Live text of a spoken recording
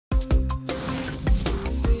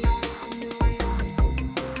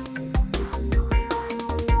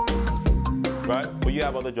But you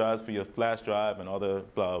have other drives for your flash drive and other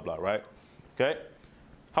blah, blah, blah, right? Okay?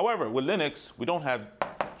 However, with Linux, we don't have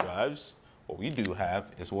drives. What we do have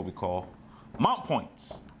is what we call mount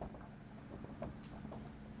points.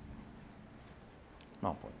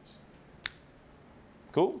 Mount points.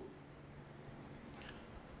 Cool?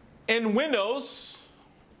 In Windows,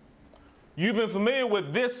 you've been familiar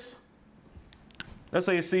with this. Let's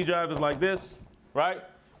say your C drive is like this, right?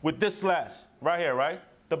 With this slash right here, right?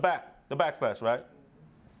 The backslash, right?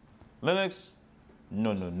 Linux,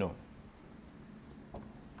 no, no, no.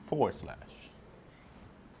 / the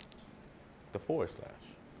 /.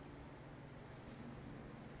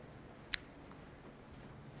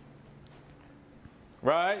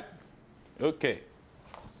 Right? Okay.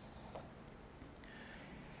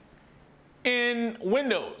 In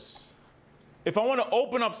Windows, if I want to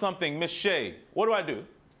open up something, Miss Shay, what do I do?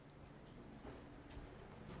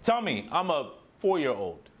 Tell me, I'm a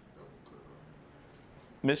 4-year-old.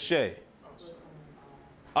 Miss Shay. Click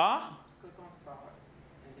on start,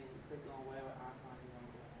 and then you click on whatever icon you want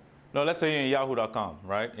to go on. No, let's say you're in yahoo.com,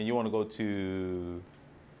 right? And you want to go to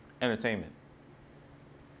entertainment.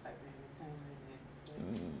 Type in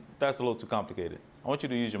entertainment. That's a little too complicated. I want you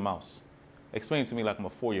to use your mouse. Explain it to me like I'm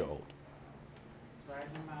a 4-year-old. Drag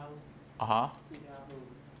your mouse to Yahoo.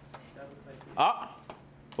 Double click.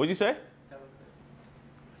 What'd you say? Double click.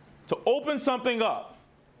 To open something up,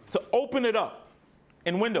 to open it up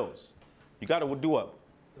in Windows, you got to do what?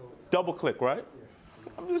 Double click, right?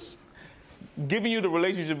 I'm just giving you the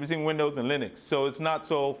relationship between Windows and Linux, so it's not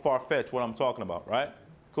so far-fetched what I'm talking about, right?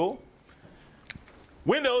 Cool?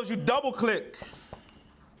 Windows, you double click.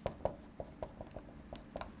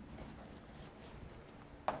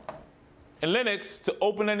 In Linux, to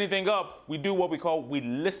open anything up, we do what we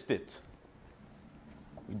list it.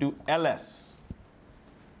 We do ls,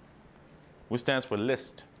 which stands for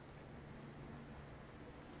list.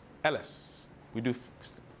 ls. We do,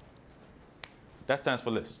 that stands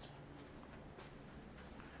for list.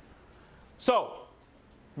 So,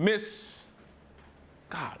 Miss,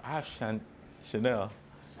 God, I have Chanel.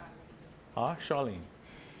 Charlene.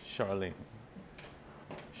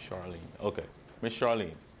 Okay, Miss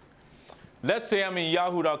Charlene. Let's say I'm in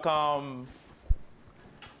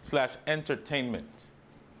yahoo.com/entertainment,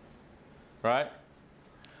 right?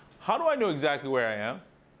 How do I know exactly where I am?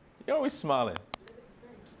 You're always smiling.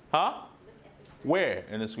 Huh? Where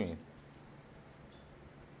in the screen?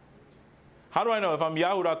 How do I know if I'm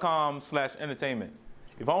yahoo.com/entertainment?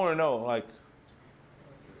 If I want to know, like,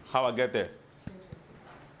 how I get there?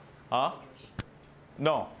 Huh?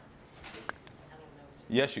 No.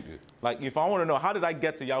 Yes, you do. Like, if I want to know, how did I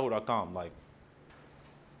get to yahoo.com? Like,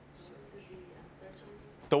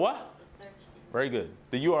 the what? Very good.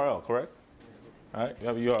 The URL, correct? All right, you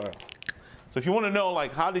have a URL. So if you want to know,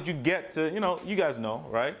 like, how did you get to, you guys know,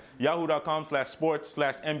 right?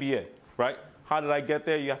 Yahoo.com/sports/NBA, right? How did I get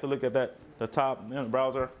there? You have to look at that, the top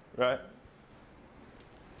browser, right?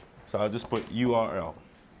 So I'll just put URL.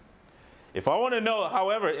 If I want to know,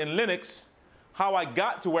 however, in Linux, how I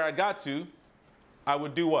got to where I got to, I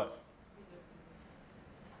would do what?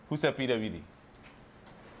 Who said PWD?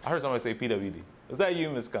 I heard somebody say PWD. Is that you,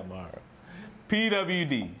 Ms. Kamara?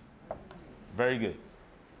 PWD. Very good.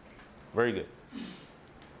 Very good.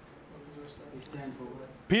 What does that stand for? What?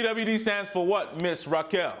 PWD stands for what, Miss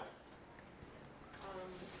Raquel?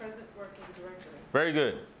 Present working directory. Very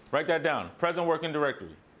good. Write that down. Present working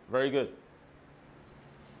directory. Very good.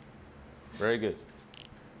 Very good.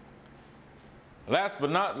 Last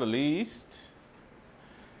but not the least,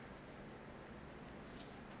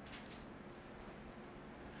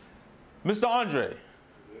 Mr. Andre.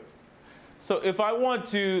 So if I want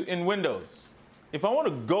to, in Windows, if I want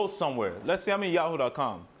to go somewhere, let's say I'm in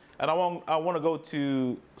yahoo.com, and I want to go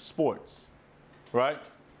to sports, right?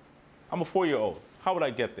 I'm a 4-year-old. How would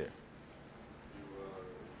I get there?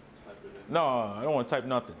 Type it in. No, I don't want to type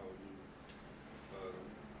nothing.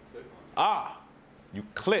 Click on it. You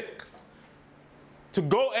click. To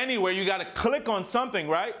go anywhere, you got to click on something,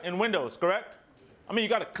 right? In Windows, correct? I mean, you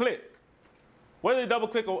got to click. Whether you double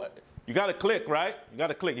click or you got to click, right? You got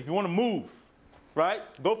to click. If you want to move, right?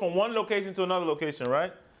 Go from one location to another location,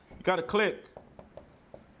 right? You got to click.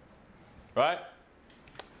 Right?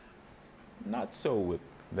 Not so with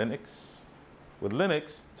Linux. With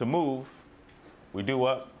Linux, to move, we do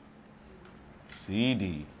what?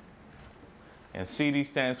 CD. And CD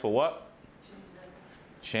stands for what?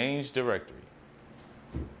 Change directory.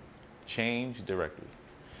 Change directory.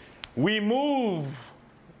 We move,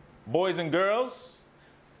 boys and girls,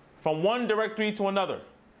 from one directory to another.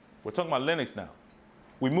 We're talking about Linux now.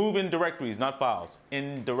 We move in directories, not files.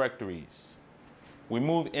 In directories. We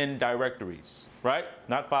move in directories, right?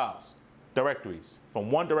 Not files, directories, from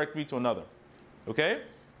one directory to another. Okay?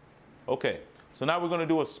 Okay. So now we're going to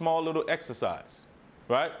do a small little exercise,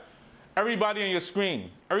 right? Everybody on your screen,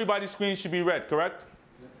 everybody's screen should be red, correct?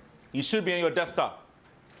 You should be on your desktop.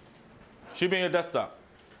 Should be on your desktop.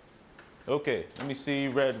 Okay, let me see.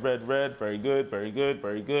 Red, red, red. Very good, very good,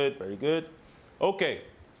 very good, very good. Okay.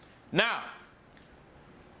 Now,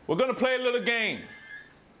 we're going to play a little game.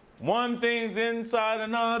 One thing's inside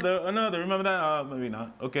another. Remember that? Maybe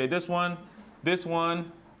not. Okay, this one, this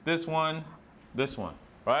one, this one, this one.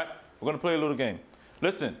 Right? We're going to play a little game.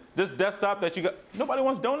 Listen, this desktop that you got, nobody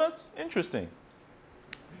wants donuts? Interesting.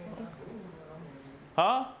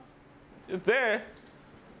 Huh? It's there.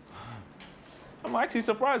 I'm actually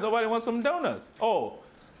surprised nobody wants some donuts. Oh,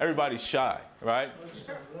 everybody's shy, right?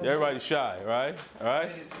 Everybody's shy, right? All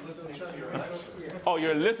right? Oh,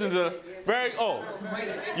 you're listening to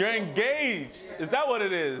you're engaged. Is that what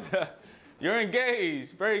it is? You're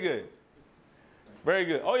engaged. Very good. Very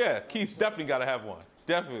good. Oh, yeah, Keith's definitely got to have one.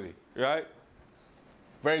 Definitely, right?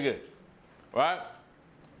 Very good. Right?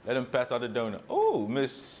 Let him pass out the donut. Oh,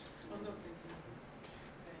 Miss.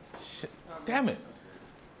 Damn it.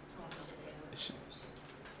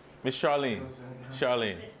 Miss Charlene.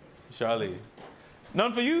 Charlene.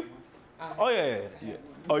 None for you? Oh, yeah.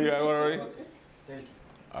 Oh, you have one already? Thank you.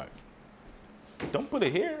 All right. Don't put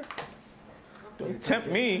it here. Don't tempt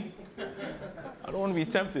me. I don't want to be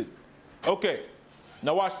tempted. Okay.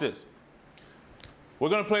 Now watch this. We're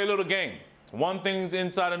going to play a little game. One thing's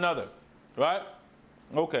inside another. Right?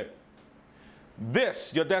 Okay.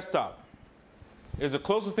 This, your desktop, is the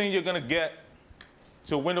closest thing you're going to get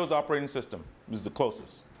to a Windows operating system. This is the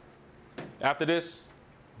closest. After this,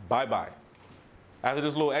 bye-bye. After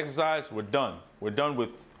this little exercise, we're done. We're done with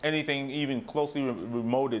anything even closely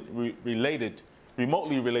remotely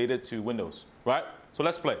related to Windows, right? So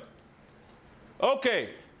let's play. Okay,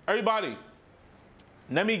 everybody,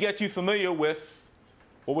 let me get you familiar with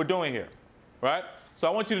what we're doing here, right? So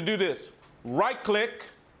I want you to do this. Right-click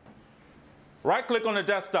on the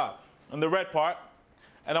desktop, on the red part,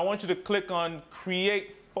 and I want you to click on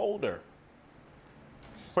Create Folder.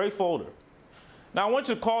 Create Folder. Now I want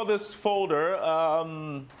you to call this folder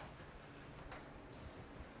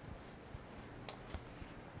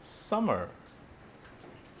Summer.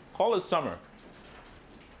 Call it Summer.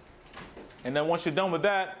 And then once you're done with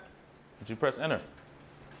that, you press Enter.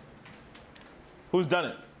 Who's done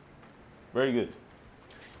it? Very good.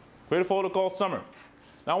 Create a folder called Summer.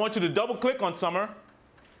 Now I want you to double click on Summer,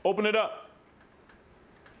 open it up.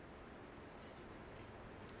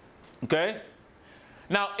 Okay?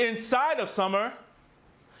 Now inside of Summer,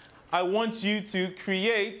 I want you to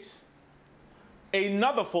create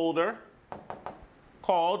another folder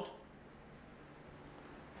called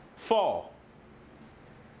Fall.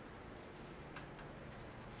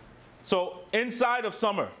 So inside of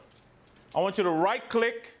Summer, I want you to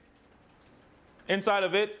right-click inside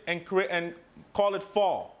of it and call it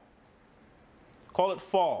Fall. Call it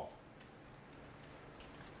Fall.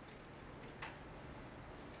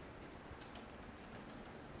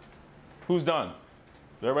 Who's done?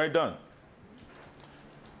 Is everybody done?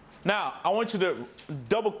 Now, I want you to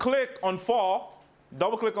double-click on Fall.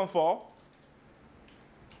 Double-click on Fall.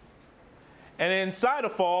 And inside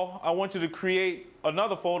of Fall, I want you to create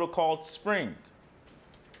another folder called Spring.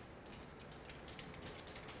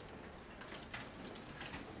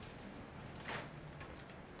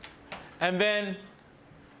 And then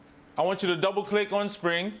I want you to double-click on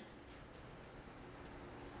Spring.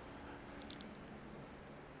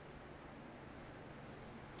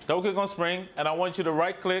 Double-click on Spring, and I want you to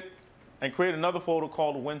right-click and create another folder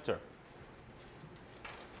called Winter.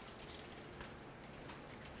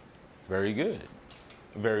 Very good.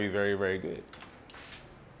 Very, very, very good.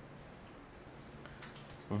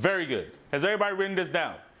 Very good. Has everybody written this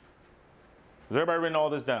down? Has everybody written all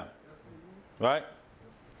this down? Right?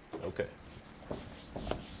 Okay.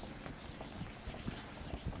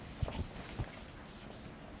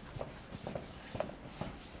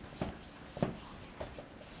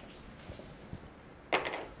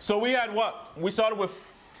 So we had what? We started with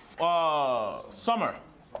summer.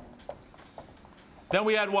 Then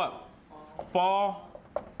we had what? Fall,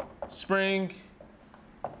 spring,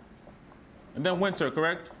 and then winter,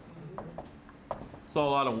 correct? It's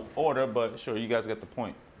all out of order, but sure, you guys get the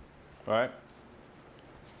point, all right?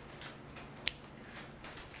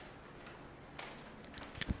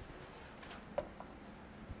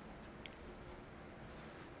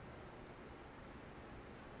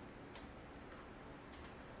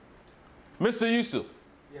 Mr. Yusuf.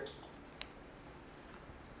 Yes.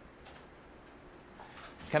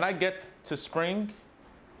 Can I get to spring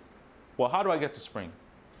Well, how do I get to spring?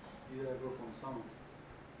 You gotta go from summer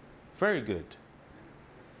Very good.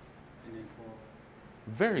 and then fall.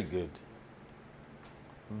 Very good.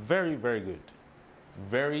 Very, very good.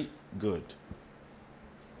 Very good.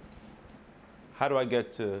 How do I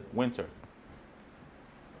get to winter? You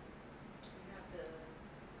have to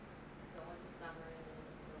go into summer and then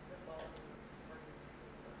go to fall and go to spring.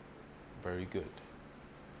 Very good.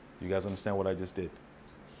 You guys understand what I just did?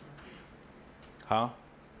 Huh?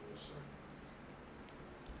 Yes, sir.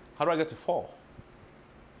 How do I get to fall?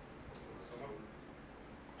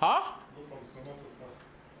 Huh? Go from summer to fall.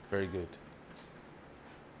 Very good.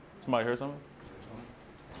 Somebody heard something?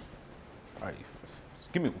 All right,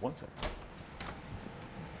 give me 1 second.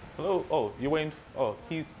 Hello? Oh, you're waiting? Oh,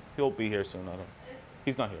 he'll be here soon. I don't.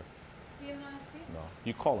 He's not here. He not speak? No.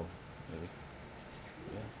 You call him, maybe.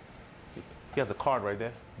 Yeah. He has a card right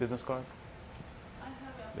there, business card. I have an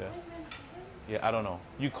Yeah. appointment with him. Yeah, I don't know.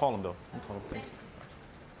 You call him though. You call him. Thank you.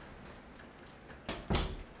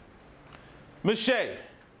 Miss Shay,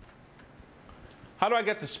 how do I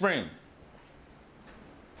get to spring?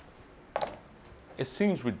 It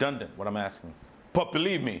seems redundant what I'm asking, but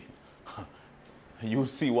believe me, you'll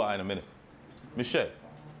see why in a minute. Miss Shay.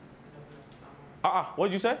 What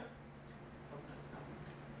did you say?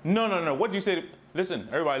 No. What did you say? Listen,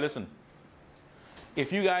 everybody listen.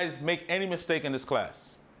 If you guys make any mistake in this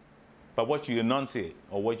class, by what you enunciate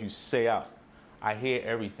or what you say out, I hear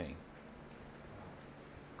everything.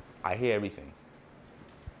 I hear everything.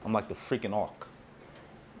 I'm like the freaking ark.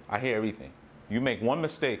 I hear everything. You make one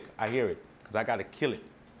mistake, I hear it, because I got to kill it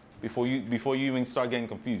before you even start getting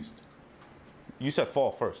confused. You said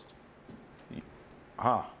fall first.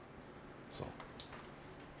 So,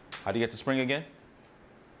 how do you get to spring again?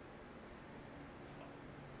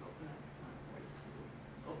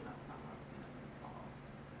 Open up summer and then fall.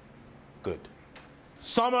 Good.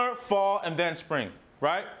 Summer, fall, and then spring,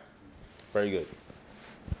 right? Very good.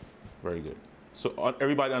 Very good. So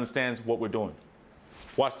everybody understands what we're doing.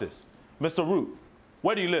 Watch this. Mr. Root,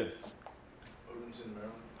 where do you live? Odenton,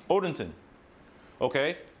 Maryland. Odenton.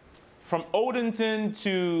 Okay. From Odenton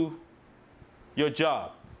to your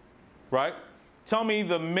job, right? Tell me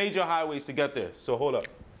the major highways to get there. So hold up.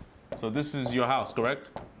 So this is your house, correct?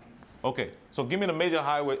 Okay. So give me the major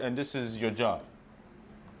highway, and this is your job.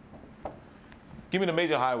 Give me the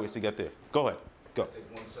major highways to get there. Go ahead. Go. Take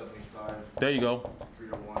 175. There you go.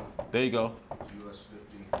 301. There you go. US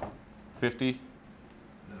 50. 50. Then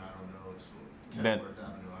I don't know. It's Then- Kenworth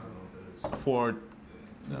Avenue. I don't know what that is. Ford.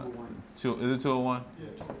 Number No. one. Is it 201? Yeah,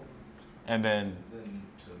 12. And then, Then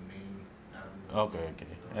to Main Avenue. okay.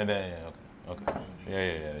 And then, yeah, okay.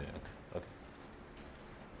 Yeah. Okay.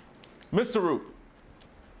 Mr. Root,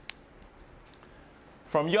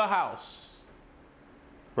 from your house,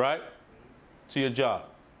 right, to your job,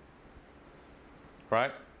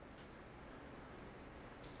 right?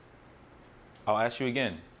 I'll ask you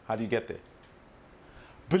again, how do you get there?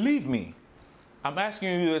 Believe me, I'm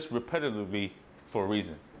asking you this repetitively for a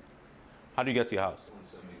reason. How do you get to your house?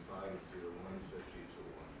 175 to 301, 50 to 1.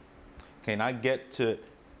 Can I get to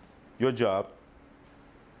your job,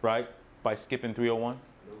 right, by skipping 301?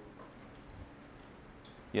 Nope.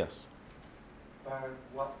 Yes. By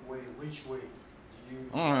what way? Which way do you?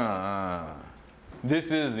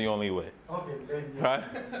 This is the only way, Okay, then yes. right?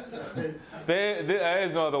 That's it. There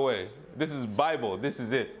is no other way. This is Bible. This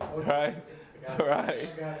is it, right? Got it. Right.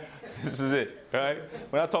 I got it. This is it, right?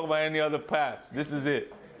 We're not talking about any other path. This is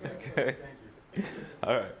it. Okay. Thank you.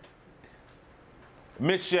 All right.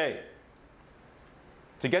 Miss Shay,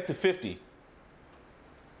 to get to 50,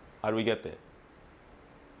 how do we get there?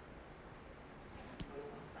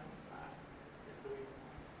 175 and 301.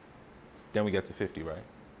 Then we get to 50, right?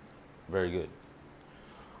 Very good.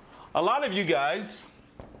 A lot of you guys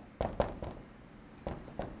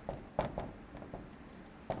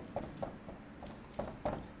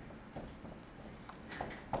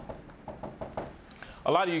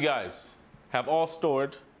have all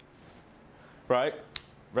stored, right,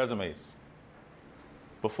 resumes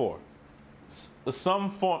before. Some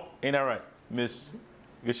form, ain't that right, Miss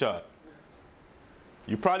Gishad?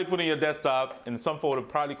 You probably put in your desktop in some folder,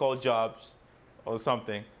 probably called jobs or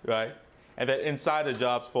something, right? And then inside the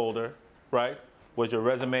jobs folder, right, was your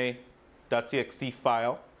resume.txt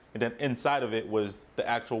file. And then inside of it was the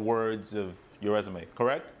actual words of your resume,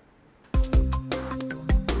 correct?